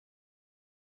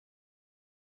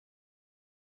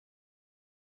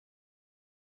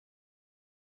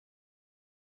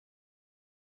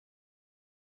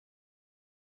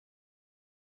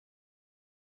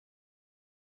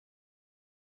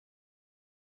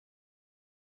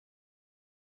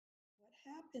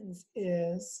happens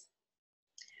is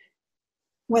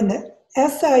when the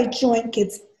SI joint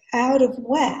gets out of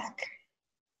whack,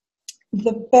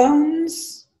 the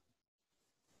bones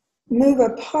move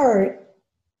apart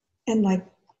and like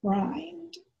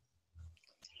grind.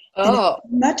 And Oh,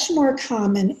 it's much more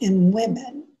common in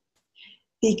women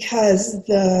because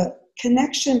the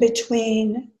connection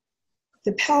between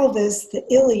the pelvis, the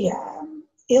ilium,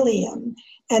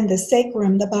 and the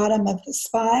sacrum, the bottom of the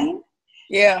spine,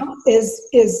 yeah.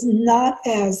 is not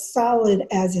as solid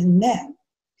as in men.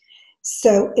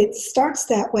 So it starts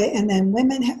that way, and then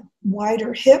women have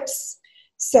wider hips,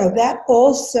 so that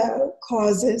also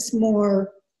causes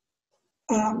more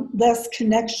less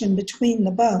connection between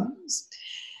the bones.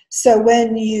 So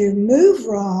when you move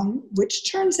wrong,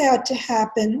 which turns out to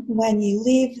happen when you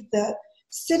leave the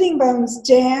sitting bones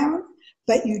down,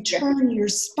 but you turn your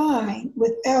spine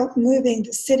without moving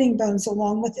the sitting bones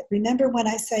along with it. Remember when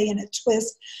I say in a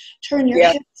twist, turn your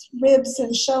Yeah. hips, ribs,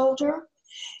 and shoulder?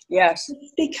 Yes.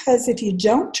 Because if you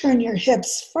don't turn your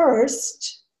hips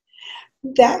first,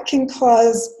 that can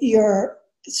cause your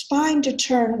spine to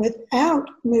turn without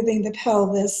moving the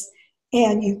pelvis,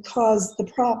 and you cause the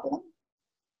problem.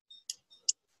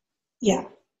 Yeah,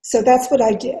 so that's what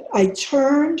I did. I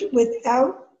turned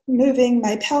without moving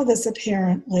my pelvis,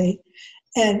 apparently,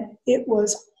 and it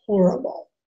was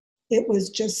horrible. It was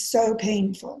just so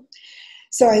painful.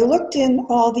 So I looked in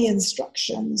all the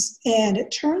instructions, and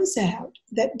it turns out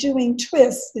that doing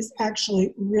twists is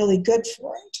actually really good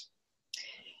for it.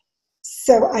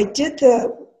 So I did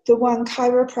the one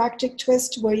chiropractic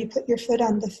twist where you put your foot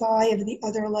on the thigh of the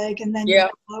other leg and then you Yeah.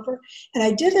 roll over. And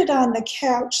I did it on the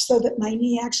couch so that my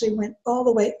knee actually went all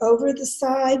the way over the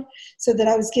side so that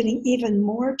I was getting even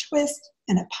more twist,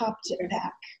 and it popped it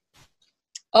back.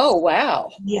 Oh,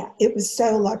 wow. Yeah, it was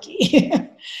so lucky.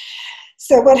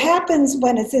 So what happens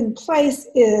when it's in place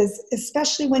is,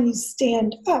 especially when you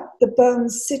stand up, the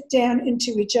bones sit down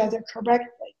into each other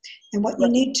correctly. And what you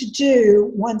need to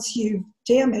do once you've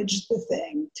damaged the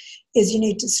thing is you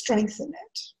need to strengthen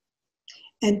it.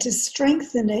 And to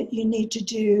strengthen it, you need to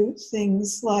do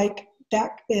things like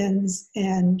back bends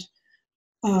and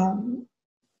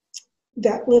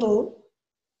that little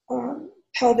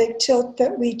pelvic tilt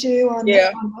that we do on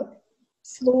Yeah. the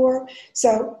floor.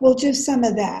 So we'll do some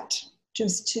of that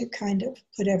just to kind of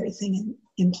put everything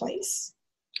in place.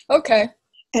 Okay.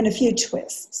 And a few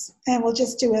twists. And we'll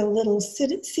just do a little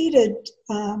seated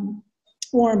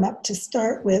warm-up to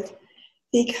start with,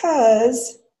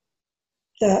 because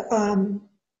the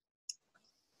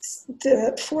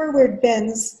forward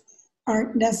bends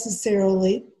aren't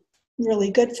necessarily really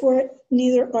good for it.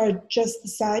 Neither are just the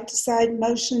side-to-side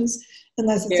motions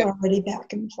unless it's Yeah. already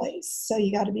back in place. So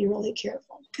you got to be really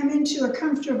careful. Come into a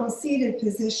comfortable seated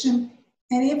position.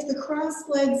 And if the crossed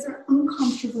legs are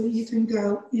uncomfortable, you can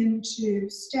go into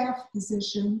staff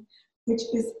position, which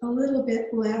is a little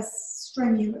bit less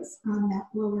strenuous on that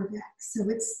lower back. So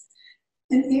it's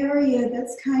an area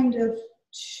that's kind of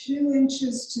 2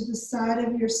 inches to the side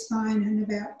of your spine and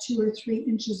about 2 or 3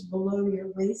 inches below your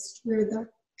waist where the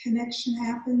connection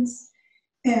happens.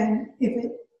 And if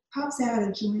it pops out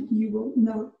a joint, you will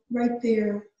know right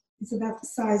there it's about the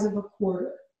size of a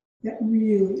quarter. That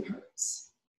really hurts.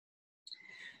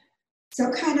 So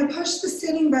kind of push the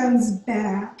sitting bones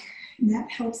back, and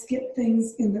that helps get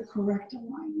things in the correct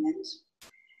alignment.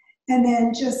 And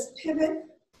then just pivot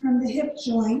from the hip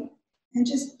joint and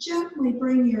just gently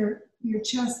bring your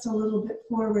chest a little bit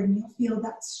forward, and you'll feel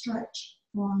that stretch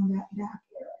along that back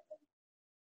area.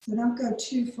 So don't go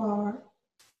too far.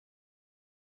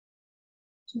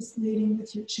 Just leading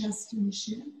with your chest and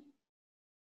chin.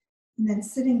 And then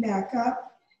sitting back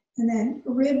up, and then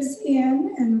ribs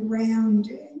in and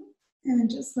rounding.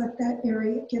 And just let that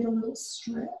area get a little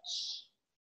stretch.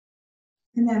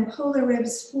 And then pull the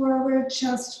ribs forward,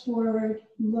 chest forward,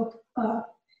 look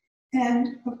up.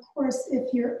 And of course,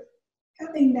 if you're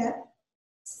having that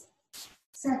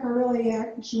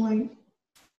sacroiliac joint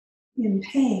in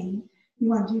pain, you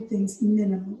want to do things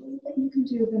minimally, but you can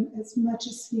do them as much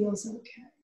as feels okay.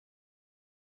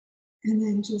 And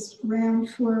then just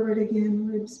round forward again,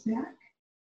 ribs back.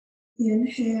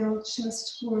 Inhale,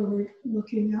 chest forward,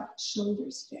 looking up,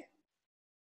 shoulders down.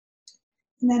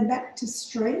 And then back to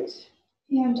straight.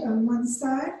 Hand on one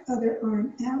side, other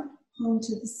arm out,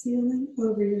 onto the ceiling,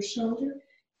 over your shoulder,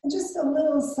 and just a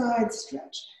little side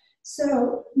stretch.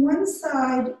 So one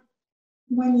side,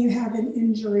 when you have an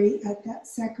injury at that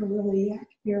sacroiliac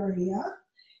area,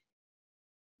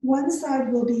 one side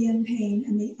will be in pain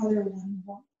and the other one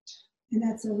won't. And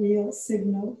that's a real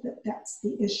signal that that's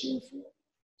the issue for you.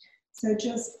 So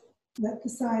just let the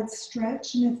side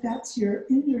stretch, and if that's your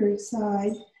injured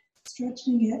side,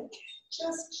 Stretching it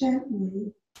just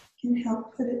gently can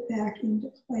help put it back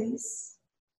into place.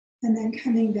 And then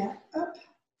coming back up,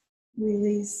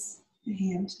 release the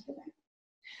hand to the back.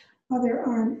 Other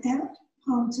arm out,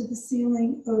 palm to the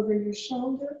ceiling over your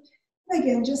shoulder.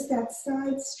 Again, just that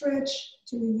side stretch,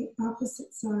 doing the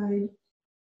opposite side.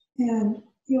 And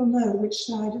you'll know which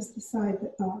side is the side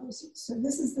that bothers you. So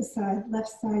this is the side, left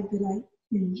side that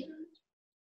I injured.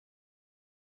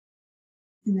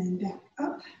 And then back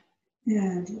up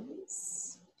and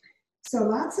release. So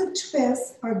lots of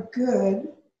twists are good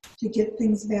to get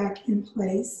things back in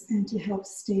place and to help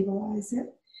stabilize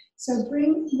it. So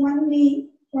bring one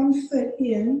knee, one foot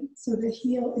in so the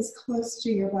heel is close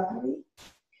to your body.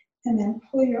 And then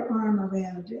pull your arm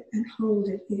around it and hold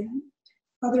it in.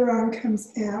 Other arm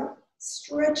comes out,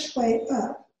 stretch way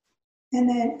up. And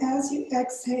then as you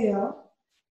exhale,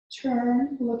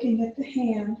 turn looking at the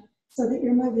hand so that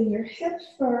you're moving your hip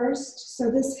first. So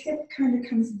this hip kind of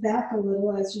comes back a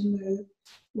little as you move,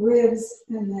 ribs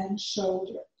and then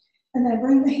shoulder. And then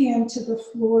bring the hand to the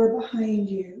floor behind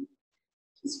you.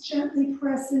 Just gently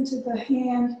press into the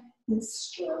hand and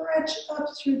stretch up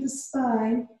through the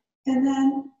spine. And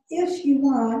then if you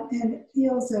want, and it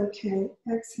feels okay,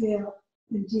 exhale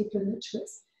and deepen the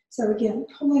twist. So again,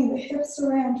 pulling the hips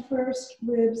around first,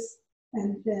 ribs,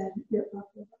 and then your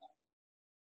upper body.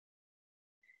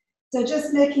 So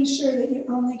just making sure that you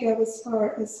only go as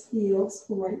far as feels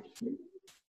right for you.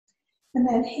 And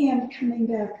then hand coming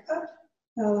back up,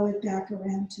 follow it back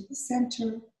around to the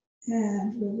center,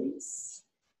 and release.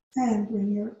 And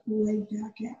bring your leg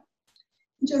back out.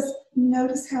 Just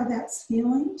notice how that's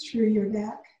feeling through your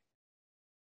back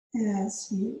as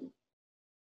you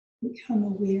become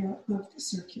aware of the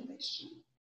circulation.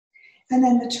 And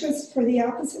then the twist for the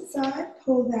opposite side,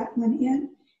 pull that one in.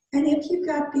 And if you've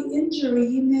got the injury,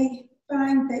 you may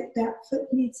find that that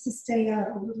foot needs to stay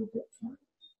out a little bit further.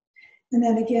 And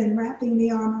then again, wrapping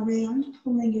the arm around,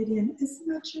 pulling it in as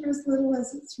much or as little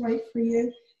as it's right for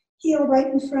you. Heel right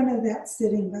in front of that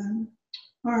sitting bone,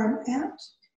 arm out.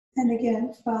 And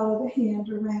again, follow the hand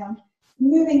around,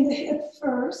 moving the hip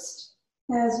first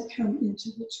as you come into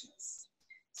the twist.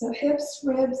 So hips,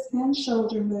 ribs, and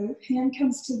shoulder move. Hand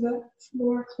comes to the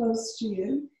floor close to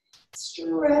you.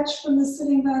 Stretch from the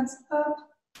sitting bones up,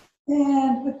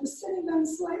 and with the sitting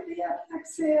bones slightly up,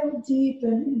 exhale,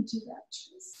 deepen into that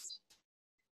twist.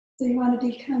 So you want to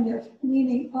be kind of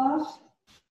leaning off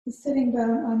the sitting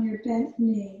bone on your bent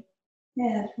knee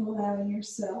and allowing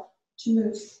yourself to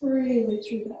move freely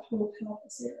through that whole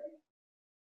pelvis area.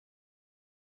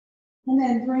 And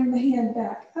then bring the hand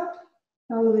back up,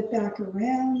 follow it back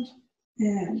around,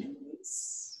 and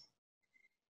release.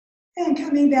 And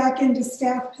coming back into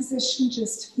staff position,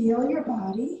 just feel your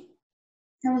body.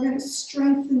 And we're going to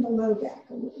strengthen the low back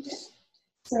a little bit.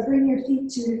 So bring your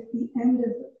feet to the end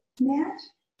of the mat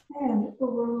and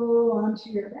roll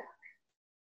onto your back.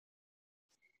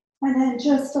 And then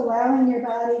just allowing your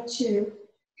body to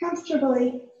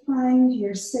comfortably find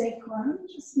your sacrum.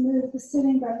 Just move the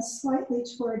sitting bones slightly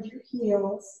toward your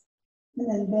heels. And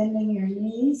then bending your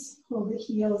knees, pull the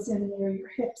heels in near your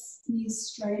hips, knees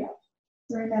straight up.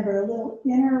 So remember, a little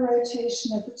inner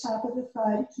rotation at the top of the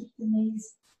thigh to keep the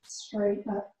knees straight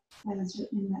up as you're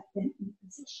in that bent knee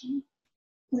position.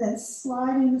 And then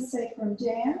sliding the sacrum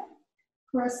down,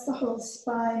 press the whole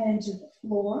spine into the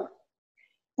floor.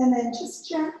 And then just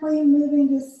gently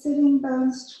moving the sitting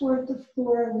bones toward the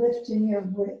floor, lifting your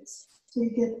ribs. So you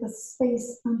get the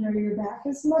space under your back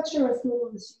as much or as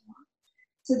little as you want.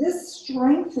 So this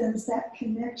strengthens that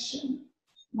connection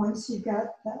once you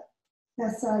got that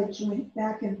SI joint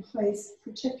back in place.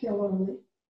 Particularly,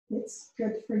 it's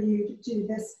good for you to do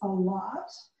this a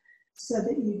lot so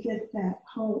that you get that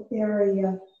whole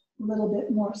area a little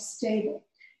bit more stable.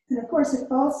 And of course, it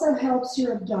also helps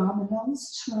your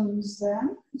abdominals, tones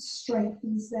them,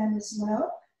 strengthens them as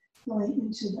well, going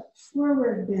into the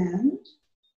forward bend,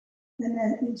 and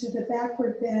then into the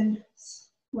backward bend,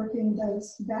 working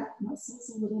those back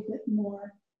muscles a little bit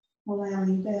more,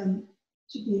 allowing them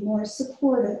to be more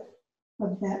supportive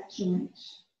of that joint.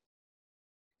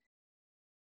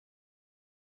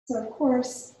 So of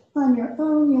course, on your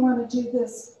own, you want to do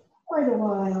this quite a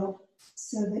while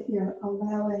so that you're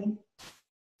allowing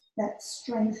that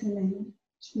strengthening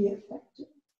to be effective.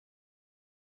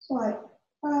 So like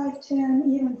 5,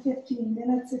 10, even 15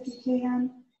 minutes if you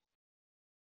can.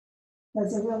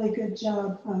 Does a really good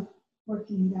job of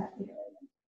working that area.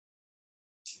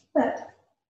 But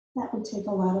that would take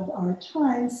a lot of our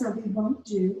time, so we won't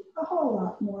do a whole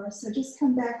lot more. So just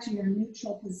come back to your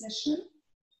neutral position.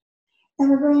 And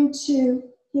we're going to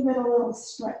give it a little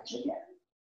stretch again.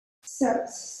 So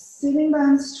sitting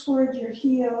bones toward your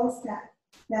heels,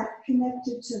 that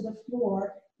connected to the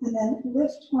floor, and then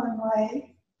lift one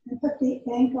leg and put the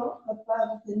ankle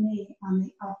above the knee on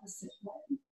the opposite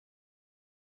leg.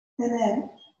 And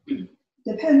then,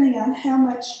 depending on how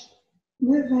much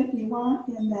movement you want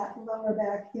in that lower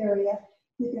back area,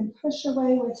 you can push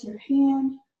away with your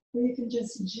hand, or you can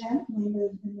just gently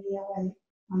move the knee away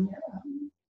on your own.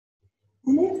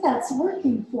 And if that's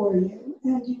working for you,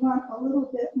 and you want a little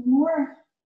bit more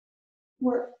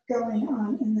work going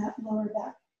on in that lower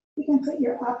back, you can put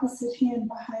your opposite hand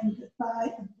behind the thigh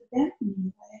of the bent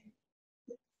knee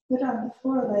leg, foot on the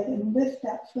foreleg, and lift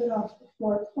that foot off the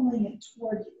floor, pulling it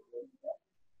toward you a little bit.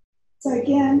 So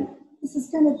again, this is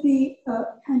going to be a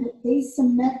kind of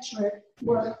asymmetric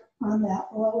work on that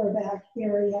lower back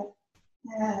area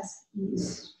as you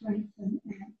strengthen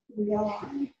and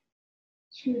realign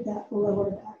through that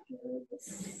lower back area, the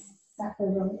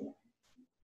sacroiliac.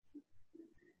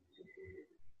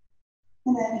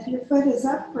 And then if your foot is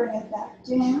up, bring it back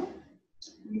down.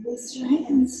 Release your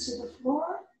hands to the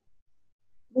floor.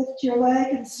 Lift your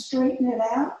leg and straighten it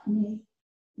out, knee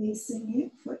facing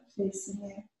you, foot facing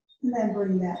you. And then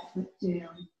bring that foot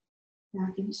down,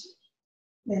 back into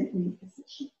bent knee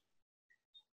position.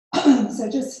 So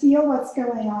just feel what's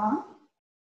going on.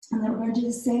 And then we're going to do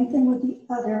the same thing with the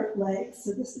other leg.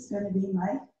 So this is going to be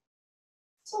my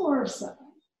torso.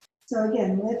 So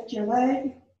again, lift your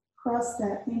leg, cross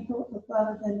that ankle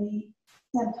above the knee,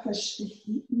 and push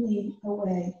the knee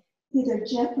away, either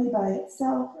gently by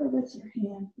itself or with your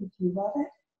hand if you love it.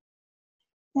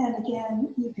 And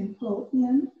again, you can pull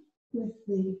in with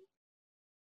the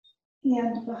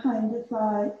hand behind the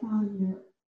thigh on your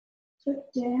foot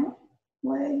down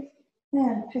leg,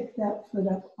 and pick that foot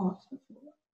up off the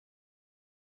floor.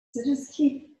 So just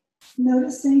keep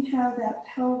noticing how that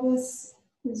pelvis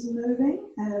is moving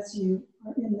as you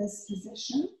are in this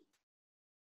position.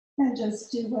 And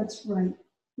just do what's right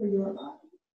for your body.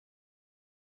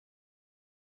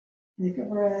 Take a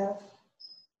breath.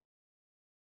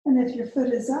 And if your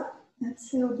foot is up,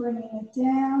 exhale, bringing it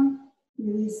down.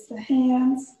 Release the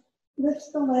hands.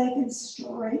 Lift the leg and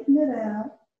straighten it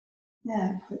out.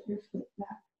 And put your foot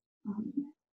back on the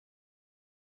mat.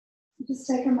 Just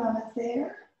take a moment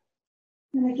there.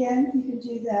 And again, you can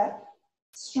do that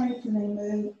strengthening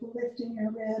move, lifting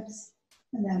your ribs,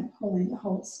 and then pulling the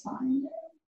whole spine down.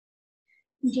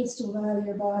 And just allow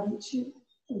your body to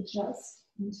adjust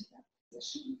into that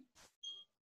position.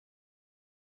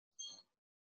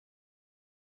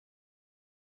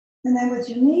 And then with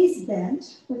your knees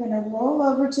bent, we're going to roll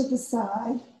over to the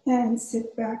side and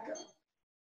sit back up.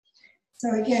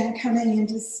 So again, coming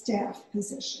into staff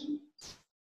position.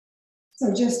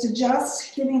 So just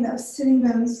adjust, getting those sitting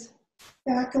bones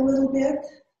back a little bit.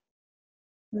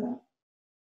 The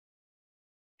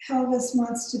pelvis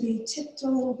wants to be tipped a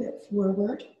little bit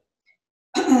forward.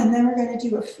 And then we're going to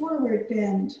do a forward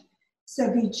bend.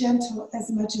 So be gentle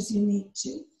as much as you need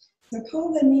to. So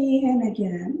pull the knee in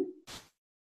again.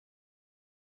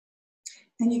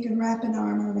 And you can wrap an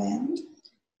arm around,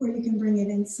 or you can bring it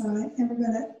inside. And we're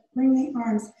going to bring the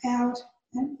arms out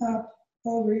and up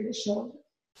over your shoulder.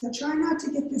 So try not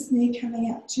to get this knee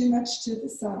coming out too much to the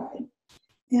side.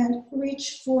 And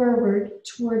reach forward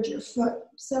toward your foot.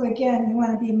 So again, you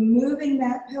want to be moving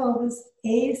that pelvis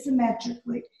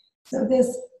asymmetrically. So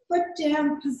this foot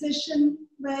down position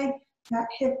leg, that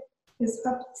hip is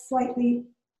up slightly,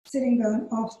 sitting bone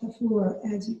off the floor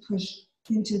as you push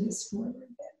into this forward bend.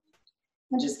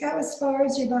 And just go as far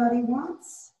as your body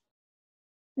wants.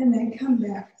 And then come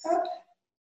back up,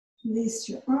 release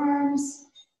your arms,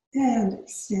 and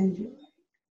extend your leg.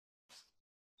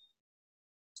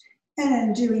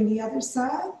 And doing the other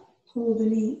side, pull the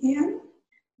knee in,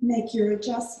 make your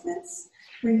adjustments,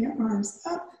 bring your arms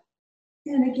up,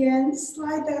 and again,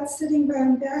 slide that sitting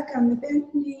bone back on the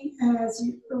bent knee as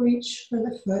you reach for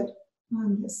the foot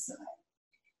on this side.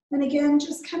 And again,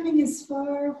 just coming as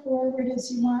far forward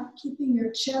as you want, keeping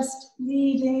your chest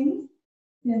leading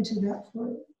into that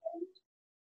forward bend.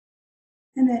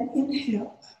 And then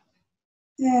inhale up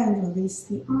and release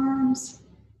the arms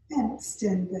and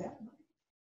extend that leg.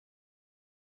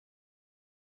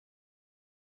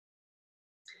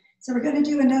 So we're going to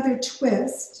do another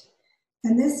twist.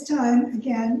 And this time,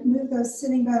 again, move those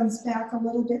sitting bones back a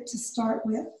little bit to start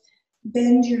with.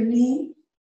 Bend your knee,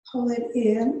 pull it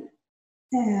in,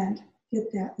 and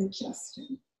get that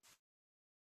adjusted.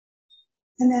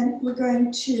 And then we're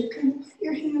going to kind of put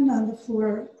your hand on the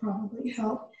floor, probably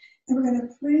help. And we're going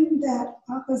to bring that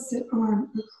opposite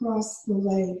arm across the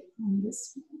leg on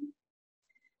this one.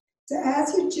 So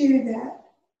as you do that,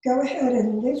 go ahead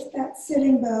and lift that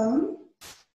sitting bone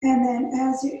And then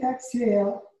as you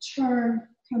exhale, turn,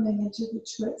 coming into the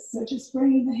twist. So just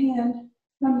bringing the hand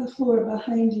from the floor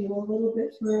behind you a little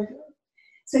bit further.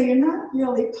 So you're not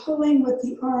really pulling with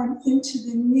the arm into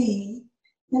the knee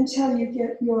until you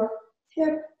get your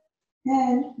hip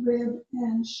and rib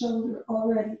and shoulder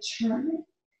already turning.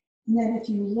 And then if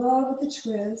you love the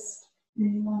twist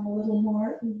and you want a little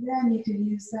more, then you can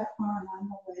use that arm on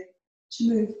the way to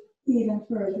move even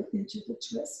further into the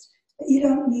twist. But you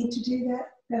don't need to do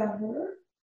that ever.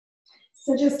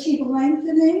 So just keep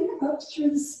lengthening up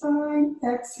through the spine,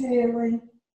 exhaling,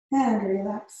 and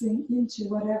relaxing into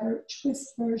whatever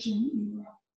twist version you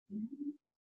are in.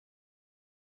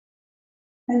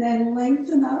 And then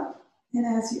lengthen up, and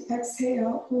as you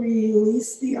exhale,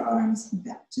 release the arms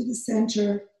back to the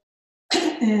center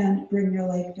and bring your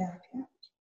leg back out.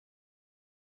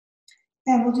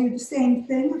 And we'll do the same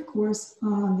thing, of course,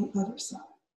 on the other side.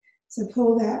 So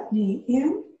pull that knee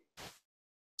in,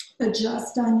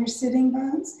 adjust on your sitting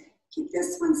bones. Keep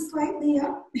this one slightly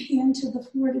up, hand to the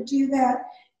floor to do that,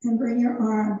 and bring your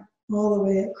arm all the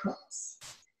way across.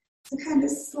 So kind of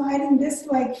sliding this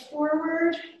leg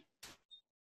forward.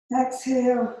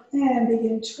 Exhale, and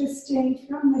begin twisting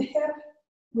from the hip,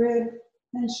 rib,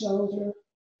 and shoulder,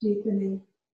 deepening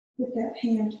with that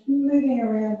hand moving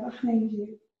around behind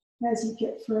you as you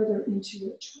get further into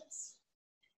your twist.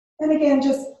 And again,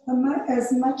 just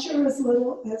as much or as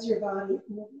little as your body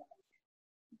will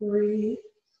like. Breathe,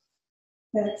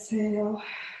 exhale,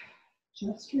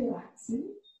 just relaxing.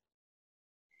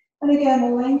 And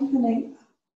again, lengthening.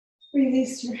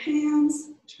 Release your hands,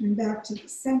 turn back to the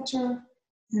center,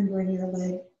 and bring your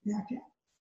leg back out.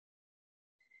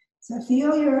 So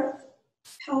feel your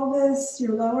pelvis,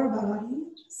 your lower body.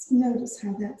 Just notice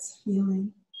how that's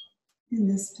feeling in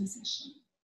this position.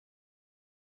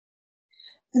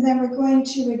 And then we're going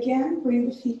to, again, bring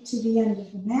the feet to the end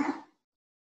of the mat.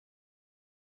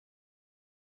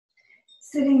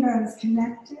 Sitting bones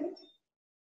connected.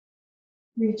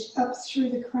 Reach up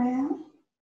through the crown.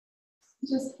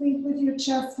 Just lead with your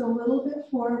chest a little bit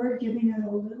forward, giving it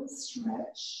a little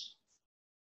stretch.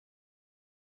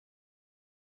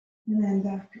 And then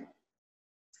back up.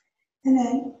 And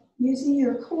then using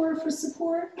your core for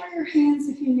support, or your hands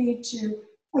if you need to,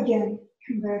 again,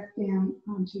 come back down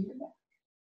onto your back.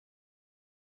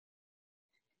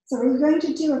 So we're going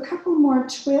to do a couple more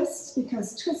twists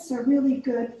because twists are really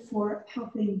good for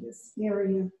helping this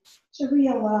area to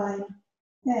realign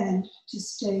and to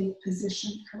stay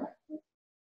positioned correctly.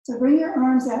 So bring your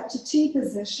arms out to T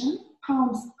position,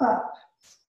 palms up.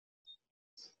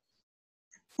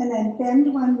 And then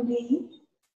bend one knee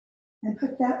and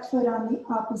put that foot on the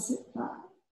opposite thigh.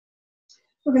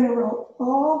 We're going to roll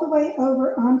all the way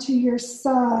over onto your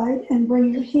side and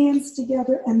bring your hands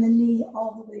together and the knee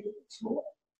all the way to the floor.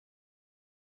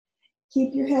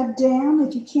 Keep your head down.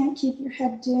 If you can't keep your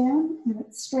head down and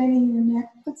it's straining your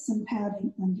neck, put some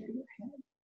padding under your head.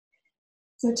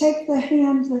 So take the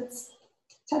hand that's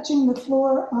touching the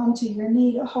floor onto your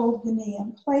knee to hold the knee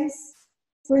in place.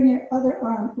 Bring your other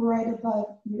arm right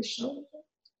above your shoulder.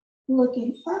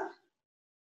 Looking up,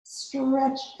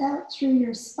 stretch out through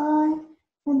your spine,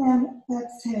 and then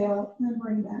exhale and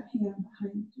bring that hand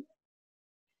behind you.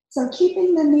 So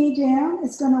keeping the knee down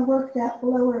is going to work that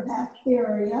lower back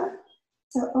area.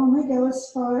 So only go as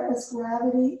far as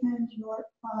gravity and your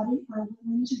body are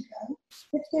willing to go.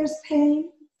 If there's pain,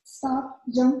 stop,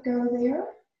 don't go there.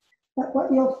 But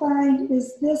what you'll find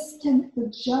is this can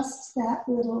adjust that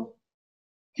little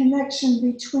connection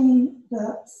between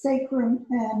the sacrum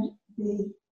and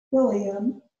the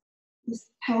ilium,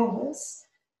 this pelvis,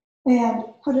 and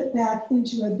put it back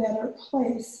into a better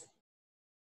place.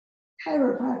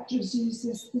 Chiropractors use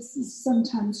this. This is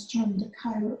sometimes termed a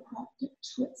chiropractic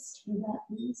twist for that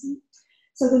reason.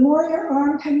 So the more your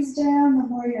arm comes down, the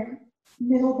more your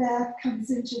middle back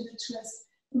comes into the twist.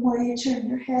 The more you turn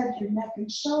your head, your neck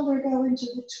and shoulder go into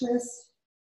the twist.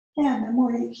 And the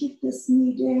more you keep this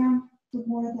knee down, the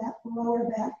more that lower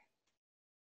back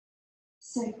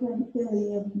sacrum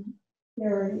ilium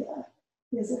area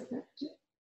is affected.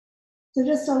 So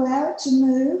just allow it to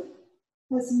move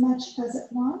as much as it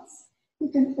wants. You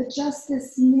can adjust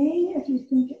this knee if you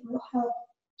think it will help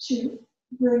to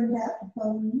bring that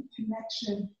bone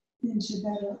connection into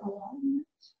better alignment.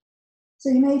 So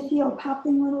you may feel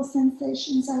popping little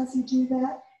sensations as you do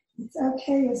that. It's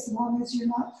okay as long as you're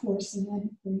not forcing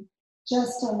anything.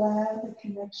 Just allow the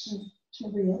connection to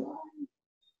realign.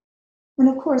 And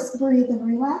of course, breathe and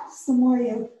relax. The more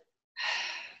you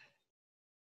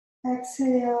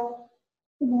exhale,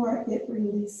 the more it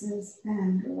releases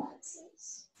and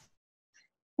relaxes.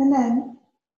 And then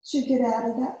to get out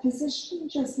of that position,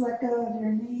 just let go of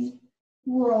your knee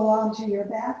Roll onto your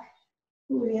back.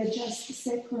 Readjust the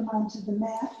sacrum onto the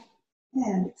mat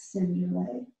and extend your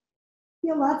leg.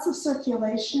 Feel lots of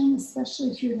circulation,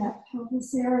 especially through that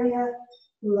pelvis area,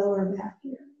 lower back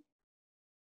area.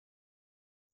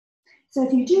 So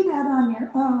if you do that on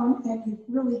your own and you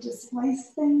really displace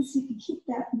things, you can keep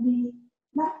that knee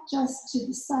not just to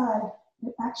the side,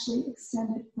 but actually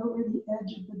extend it over the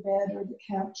edge of the bed or the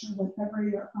couch or whatever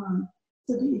you're on,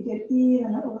 so that you get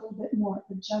even a little bit more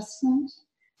adjustment.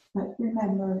 But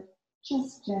remember,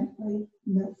 just gently,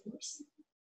 no forcing.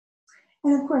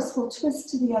 And of course, we'll twist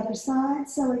to the other side.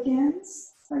 So again,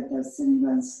 slide those sitting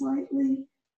bones slightly,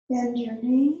 bend your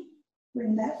knee,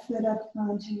 bring that foot up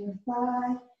onto your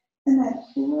thigh, and then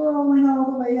rolling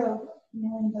all the way over,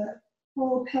 feeling the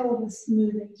whole pelvis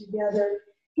moving together.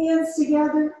 Hands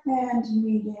together and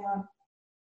knee down.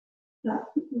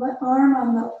 The arm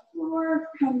on the floor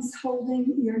comes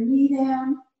holding your knee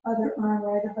down, other arm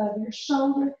right above your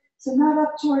shoulder. So not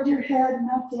up toward your head,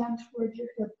 not down toward your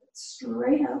hip, but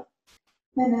straight up.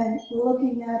 And then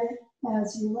looking at it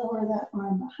as you lower that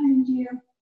arm behind you,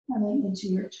 coming into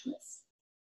your twist.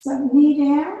 So knee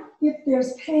down. If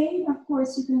there's pain, of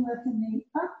course, you can lift the knee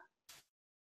up.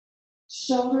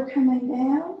 Shoulder coming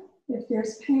down. If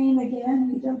there's pain,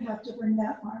 again, you don't have to bring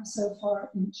that arm so far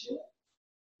into it.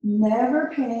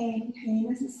 Never pain.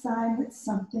 Pain is a sign that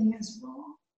something is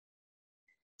wrong.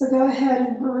 So go ahead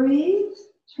and breathe,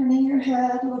 turning your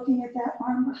head, looking at that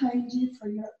arm behind you for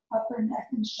your upper neck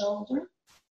and shoulder.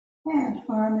 And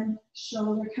arm and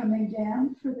shoulder coming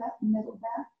down for that middle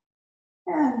back.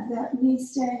 And that knee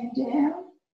staying down.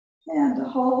 And the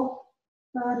whole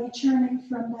body turning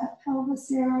from that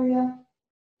pelvis area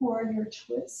for your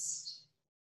twist.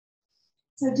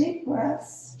 So deep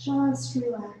breaths, just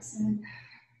relaxing.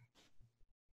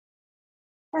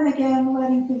 And again,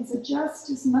 letting things adjust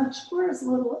as much or as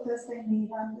little as they need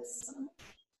on this side.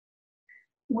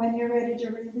 When you're ready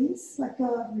to release, let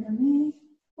go of your knee,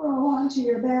 roll onto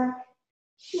your back,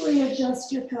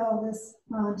 readjust your pelvis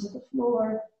onto the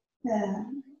floor,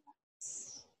 and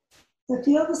relax. So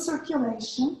feel the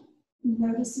circulation.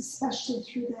 Notice especially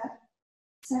through that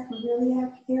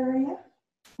sacroiliac area,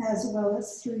 as well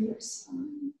as through your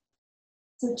spine.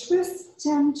 So twists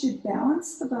tend to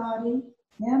balance the body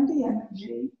and the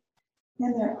energy,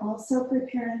 and they're also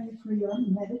preparing you for your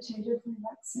meditative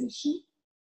relaxation.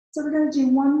 So we're going to do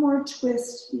one more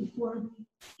twist before we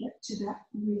get to that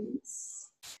release.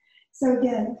 So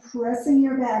again, pressing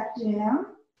your back down,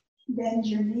 bend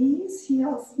your knees,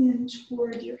 heels in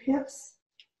toward your hips,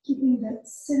 keeping the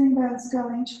sitting bones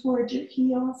going toward your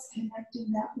heels,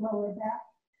 connecting that lower back.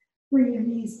 Bring your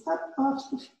knees up off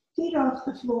the feet off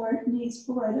the floor, knees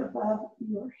right above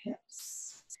your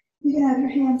hips. You can have your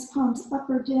hands palms up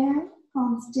or down.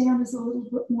 Palms down is a little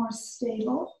bit more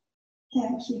stable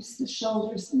and keeps the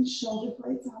shoulders and shoulder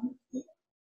blades on the floor.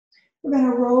 We're going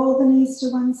to roll the knees to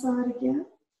one side again.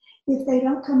 If they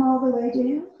don't come all the way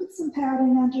down, put some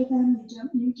padding under them. You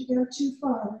don't need to go too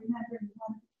far. Remember, you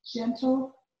want to be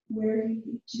gentle where you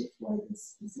need to for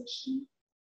this position.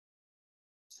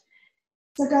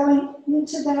 So going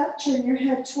into that, turn your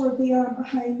head toward the arm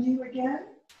behind you again.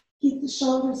 Keep the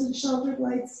shoulders and shoulder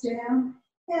blades down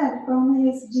and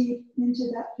only as deep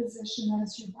into that position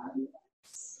as your body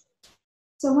likes.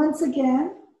 So once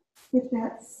again, if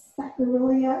that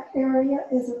sacroiliac area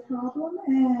is a problem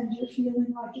and you're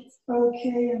feeling like it's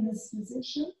okay in this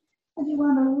position, and you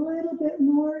want a little bit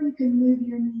more, you can move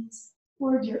your knees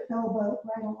toward your elbow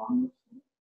right along the floor.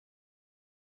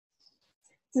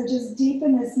 So just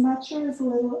deepen as much or as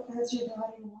little as your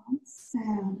body wants.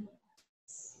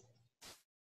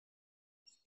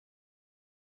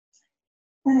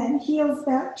 And then heels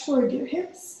back toward your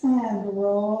hips and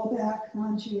roll back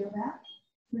onto your back.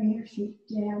 Bring your feet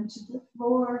down to the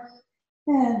floor.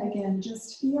 And again,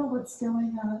 just feel what's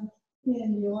going on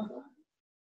in your body.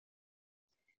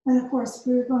 And of course,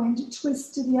 we're going to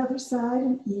twist to the other side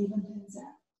and even things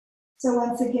out. So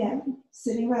once again,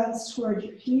 sitting bones toward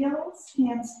your heels,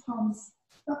 hands, palms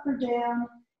up or down,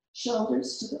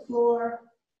 shoulders to the floor.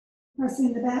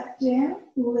 Pressing the back down,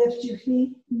 lift your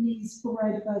feet, knees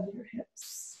right above your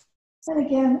hips. And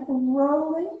again,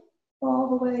 rolling all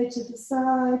the way to the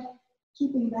side,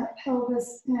 keeping that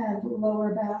pelvis and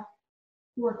lower back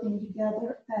working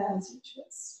together as you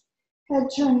twist. Head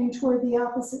turning toward the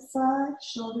opposite side,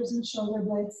 shoulders and shoulder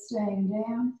blades staying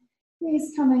down,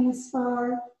 knees coming as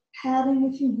far,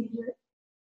 padding if you need it,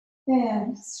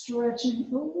 and stretching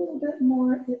a little bit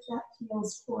more if that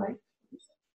feels right.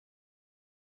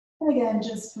 And again,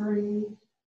 just breathe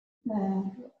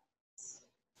and relax.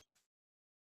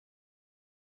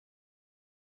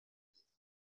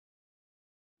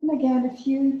 And again, a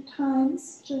few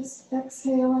times, just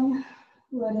exhaling,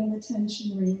 letting the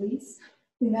tension release.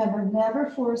 Remember, never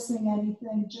forcing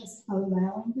anything, just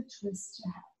allowing the twist to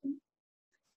happen.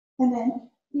 And then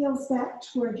heels back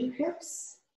toward your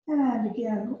hips. And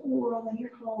again, rolling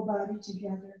your whole body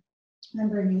together and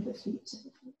bringing the feet to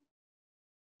the floor.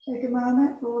 Take a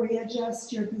moment,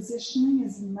 readjust your positioning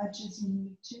as much as you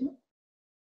need to,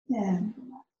 and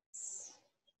relax.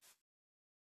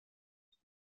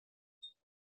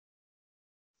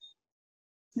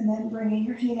 And then bringing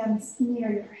your hands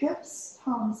near your hips,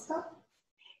 palms up.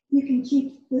 You can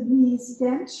keep the knees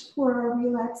bent for a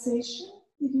relaxation.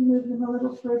 You can move them a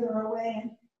little further away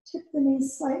and tip the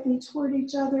knees slightly toward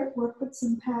each other, or put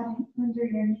some padding under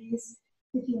your knees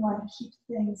if you want to keep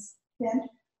things bent,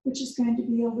 which is going to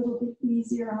be a little bit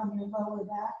easier on your lower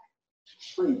back.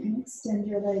 Or you can extend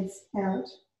your legs out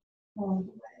all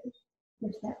the way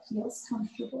if that feels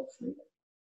comfortable for you.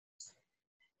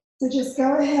 So just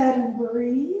go ahead and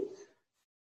breathe.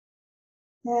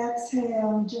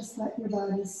 Exhale and just let your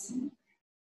body sink.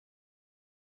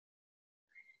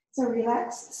 So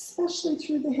relax, especially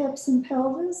through the hips and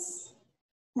pelvis,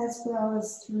 as well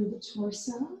as through the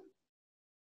torso.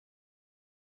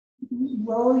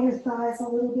 Roll your thighs a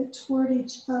little bit toward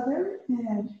each other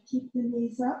and keep the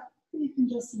knees up. You can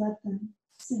just let them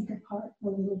sink apart a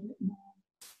little bit more.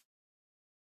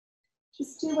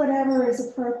 Just do whatever is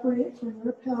appropriate for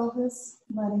your pelvis,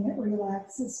 letting it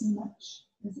relax as much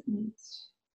as it needs.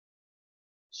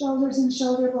 Shoulders and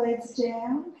shoulder blades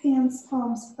down, hands,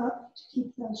 palms up to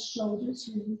keep those shoulders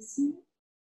releasing.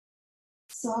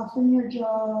 Soften your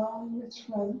jaw, your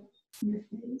throat, your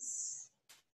face,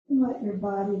 and let your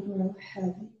body grow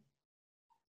heavy.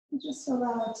 And just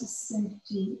allow it to sink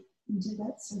deep into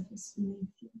that surface beneath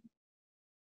you.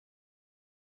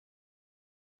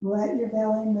 Let your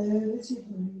belly move as you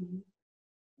breathe,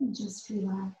 and just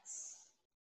relax.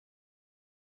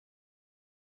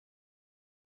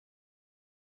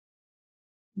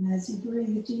 And as you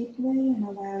breathe deeply and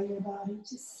allow your body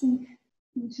to sink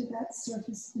into that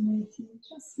surface beneath you,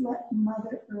 just let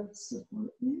Mother Earth support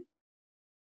you.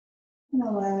 And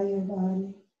allow your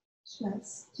body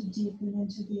just to deepen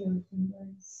into the earth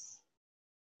embrace,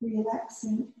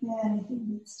 relaxing anything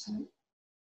that's tight.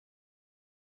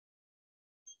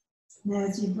 And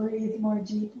as you breathe more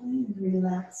deeply and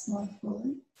relax more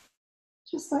fully,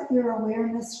 just let your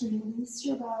awareness release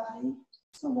your body,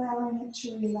 just allowing it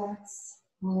to relax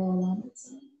all on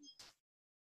its own.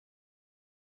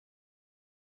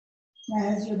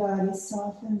 As your body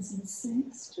softens and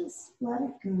sinks, just let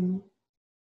it go.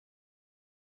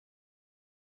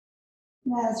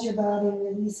 And as your body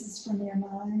releases from your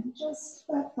mind, just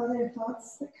let other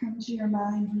thoughts that come to your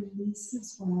mind release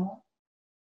as well.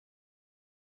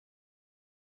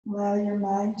 Allow your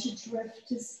mind to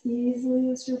drift as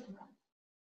easily as your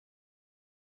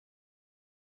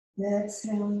breath.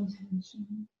 Exhaling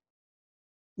tension.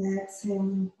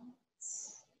 Exhaling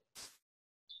thoughts.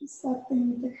 Just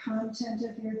letting the content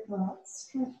of your thoughts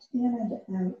drift in and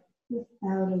out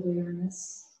without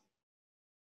awareness.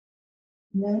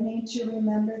 No need to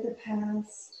remember the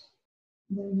past.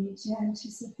 No need to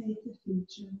anticipate the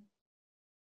future.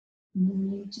 No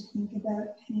need to think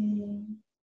about pain.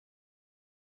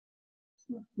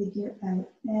 Or figure out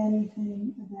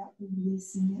anything about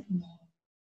releasing it now.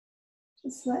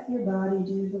 Just let your body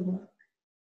do the work.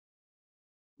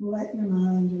 Let your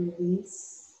mind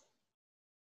release.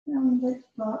 Knowing that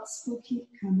thoughts will keep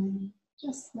coming.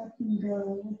 Just let them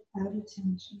go without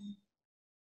attention.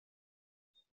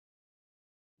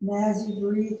 And as you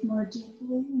breathe more deeply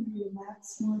and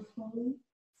relax more fully,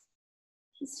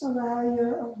 just allow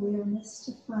your awareness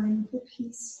to find the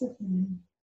peace within.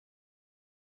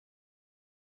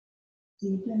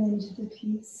 Deepen into the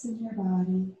peace in your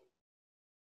body,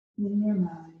 in your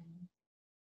mind.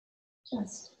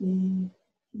 Just being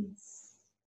peace.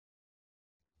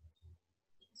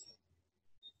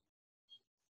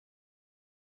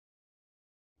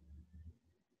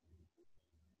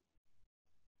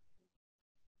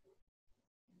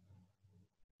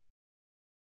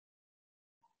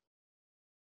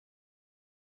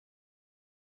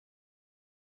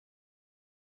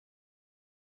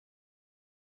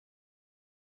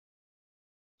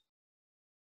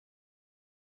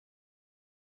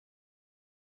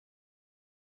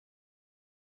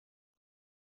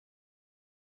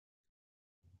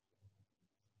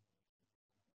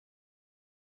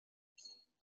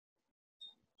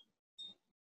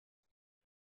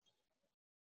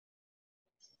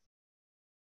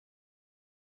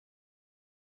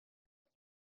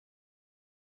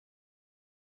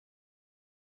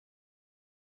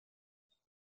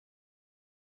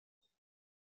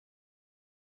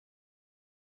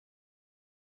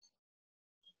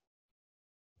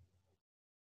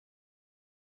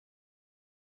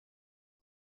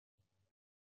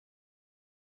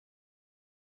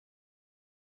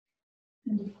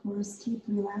 And of course, keep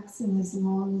relaxing as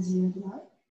long as you'd like.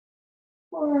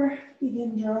 Or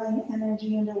begin drawing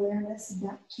energy and awareness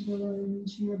back to the room,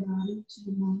 to your body, to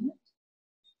the moment.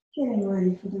 Getting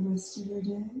ready for the rest of your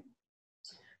day.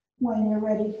 When you're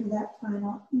ready for that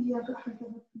final yoga hug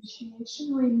of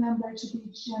appreciation, remember to be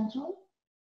gentle.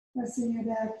 Pressing your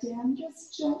back down,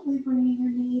 just gently bringing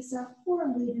your knees up or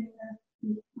leaving the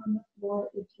feet on the floor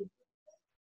if you prefer.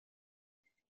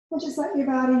 But just let your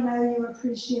body know you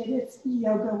appreciate its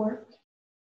yoga work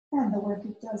and the work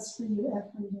it does for you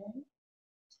every day.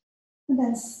 And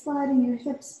then sliding your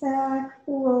hips back,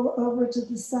 roll over to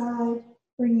the side,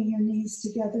 bringing your knees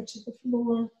together to the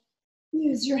floor.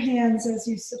 Use your hands as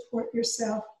you support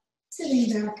yourself,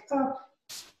 sitting back up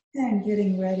and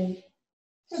getting ready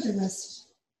for the rest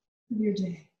of your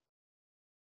day.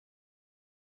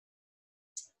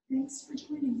 Thanks for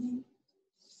joining me.